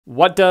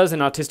What does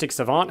an autistic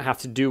savant have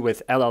to do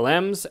with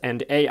LLMs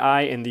and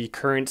AI in the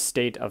current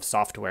state of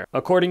software?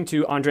 According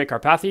to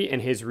Karpathy in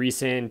his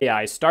recent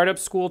AI startup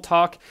school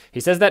talk, he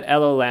says that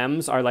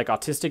LLMs are like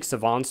autistic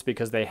savants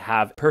because they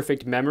have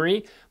perfect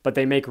memory, but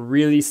they make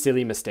really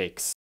silly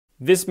mistakes.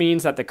 This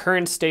means that the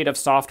current state of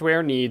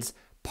software needs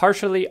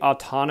partially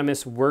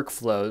autonomous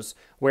workflows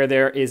where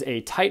there is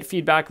a tight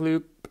feedback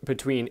loop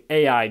between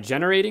AI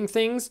generating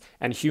things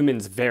and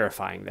humans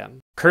verifying them.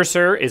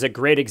 Cursor is a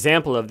great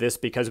example of this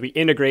because we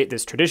integrate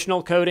this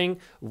traditional coding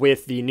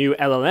with the new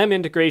LLM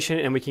integration,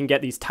 and we can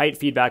get these tight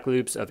feedback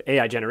loops of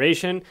AI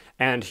generation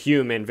and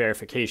human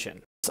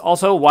verification. It's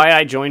also why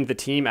I joined the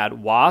team at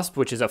Wasp,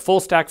 which is a full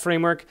stack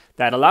framework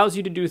that allows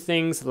you to do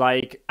things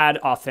like add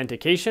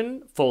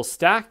authentication, full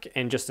stack,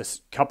 and just a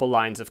couple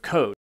lines of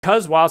code.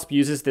 Because Wasp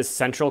uses this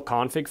central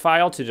config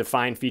file to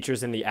define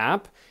features in the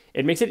app,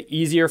 it makes it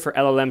easier for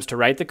LLMs to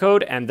write the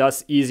code and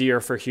thus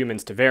easier for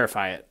humans to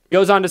verify it. He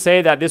goes on to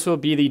say that this will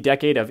be the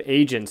decade of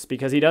agents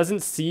because he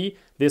doesn't see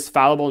this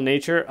fallible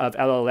nature of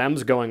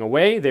LLMs going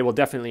away. They will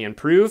definitely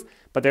improve,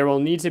 but there will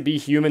need to be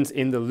humans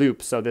in the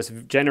loop. So this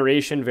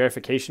generation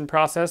verification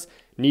process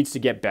needs to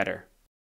get better.